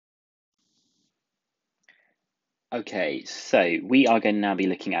Okay, so we are going to now be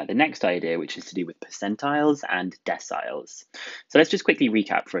looking at the next idea, which is to do with percentiles and deciles. So let's just quickly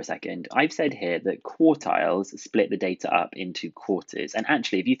recap for a second. I've said here that quartiles split the data up into quarters. And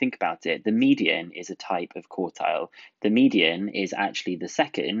actually, if you think about it, the median is a type of quartile. The median is actually the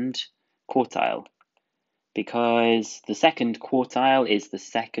second quartile, because the second quartile is the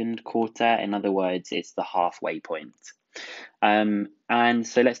second quarter. In other words, it's the halfway point. And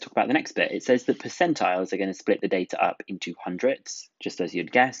so let's talk about the next bit. It says that percentiles are going to split the data up into hundredths, just as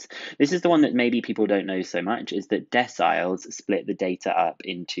you'd guess. This is the one that maybe people don't know so much, is that deciles split the data up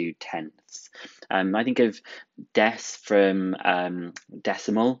into tenths. I think of dec from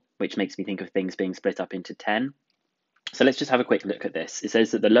decimal, which makes me think of things being split up into 10. So let's just have a quick look at this. It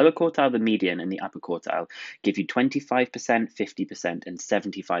says that the lower quartile, the median, and the upper quartile give you 25%, 50%, and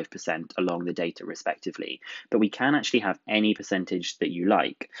 75% along the data respectively. But we can actually have any percentage that you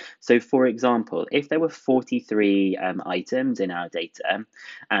like. So for example, if there were 43 items in our data,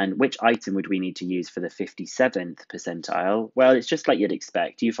 and which item would we need to use for the 57th percentile? Well, it's just like you'd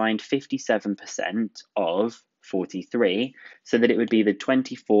expect. You find 57% of 43, so that it would be the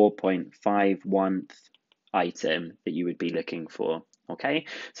 24.51th item that you would be looking for. Okay,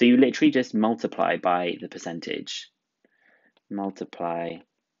 so you literally just multiply by the percentage, multiply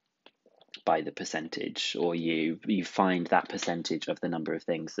by the percentage, or you find that percentage of the number of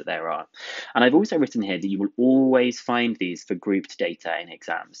things that there are. And I've also written here that you will always find these for grouped data in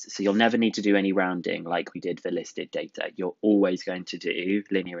exams, so you'll never need to do any rounding like we did for listed data. You're always going to do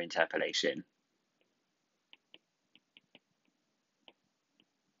linear interpolation.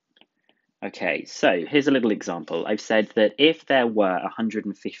 Okay, so here's a little example. I've said that if there were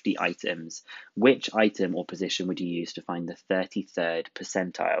 150 items, which item or position would you use to find the 33rd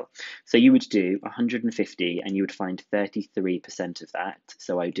percentile? So you would do 150 and you would find 33% of that.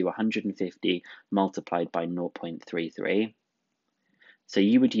 So I would do 150 multiplied by 0.33. So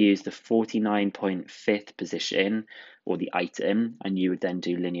you would use the 49.5th position or the item, and you would then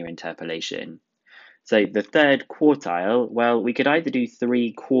do linear interpolation. So the third quartile, well, we could either do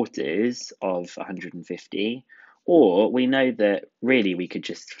 3/4 of 150, or we know that really we could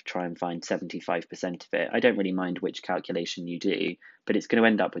just try and find 75% of it. I don't really mind which calculation you do, but it's going to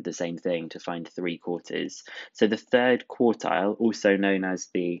end up with the same thing to find 3/4. So the third quartile, also known as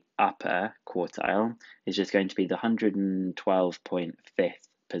the upper quartile, is just going to be the 112.5th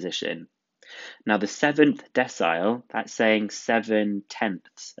position. Now the 7th decile, that's saying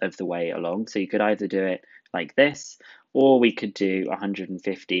 7/10ths of the way along. So you could either do it like this, or we could do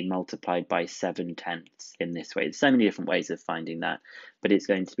 150 multiplied by 7/10ths in this way. There's so many different ways of finding that, but it's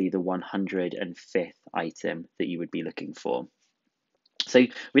going to be the 105th item that you would be looking for. So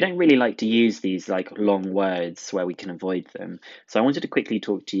we don't really like to use these like long words where we can avoid them. So I wanted to quickly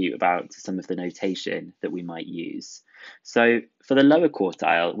talk to you about some of the notation that we might use. So for the lower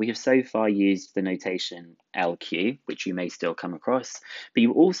quartile, we have so far used the notation LQ, which you may still come across, but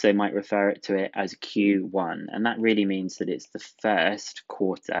you also might refer to it as Q1, and that really means that it's the first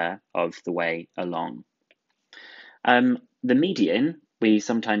quarter of the way along. The median, we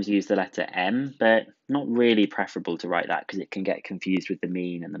sometimes use the letter M, but not really preferable to write that because it can get confused with the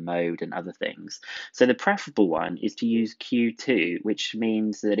mean and the mode and other things. So the preferable one is to use Q2, which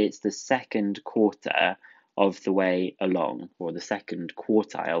means that it's the second quarter of the way along, or the second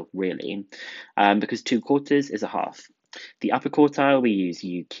quartile, really, because 2/4 is a half. The upper quartile, we use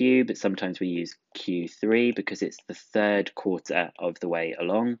UQ, but sometimes we use Q3 because it's the third quarter of the way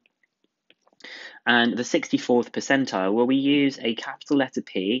along. And the 64th percentile, well, we use a capital letter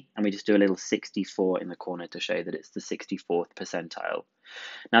P and we just do a little 64 in the corner to show that it's the 64th percentile.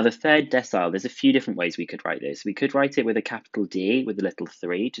 Now, the third decile, there's a few different ways we could write this. We could write it with a capital D with a little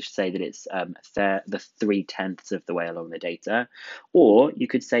 3 to say that it's the 3/10ths of the way along the data. Or you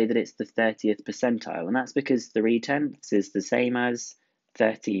could say that it's the 30th percentile, and that's because 3/10ths is the same as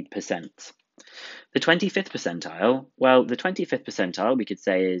 30%. The 25th percentile, well, the 25th percentile we could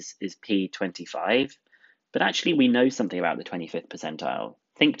say is P25, but actually we know something about the 25th percentile.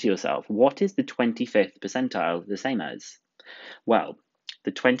 Think to yourself, what is the 25th percentile the same as? Well,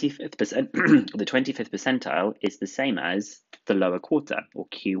 the 25th percentile is the same as the lower quarter, or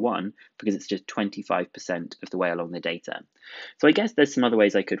Q1, because it's just 25% of the way along the data. So I guess there's some other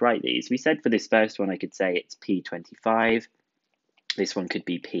ways I could write these. We said for this first one I could say it's P25. This one could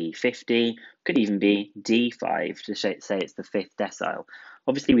be P50, could even be D5 to say it's the 5th decile.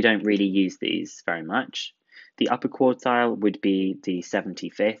 Obviously, we don't really use these very much. The upper quartile would be the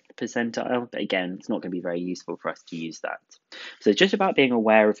 75th percentile, but again, it's not going to be very useful for us to use that. So it's just about being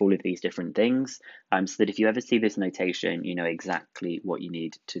aware of all of these different things, so that if you ever see this notation, you know exactly what you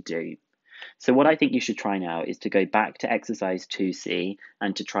need to do. So what I think you should try now is to go back to exercise 2C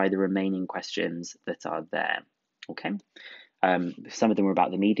and to try the remaining questions that are there, okay? Some of them were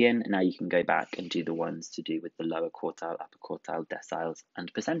about the median, and now you can go back and do the ones to do with the lower quartile, upper quartile, deciles,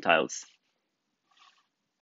 and percentiles.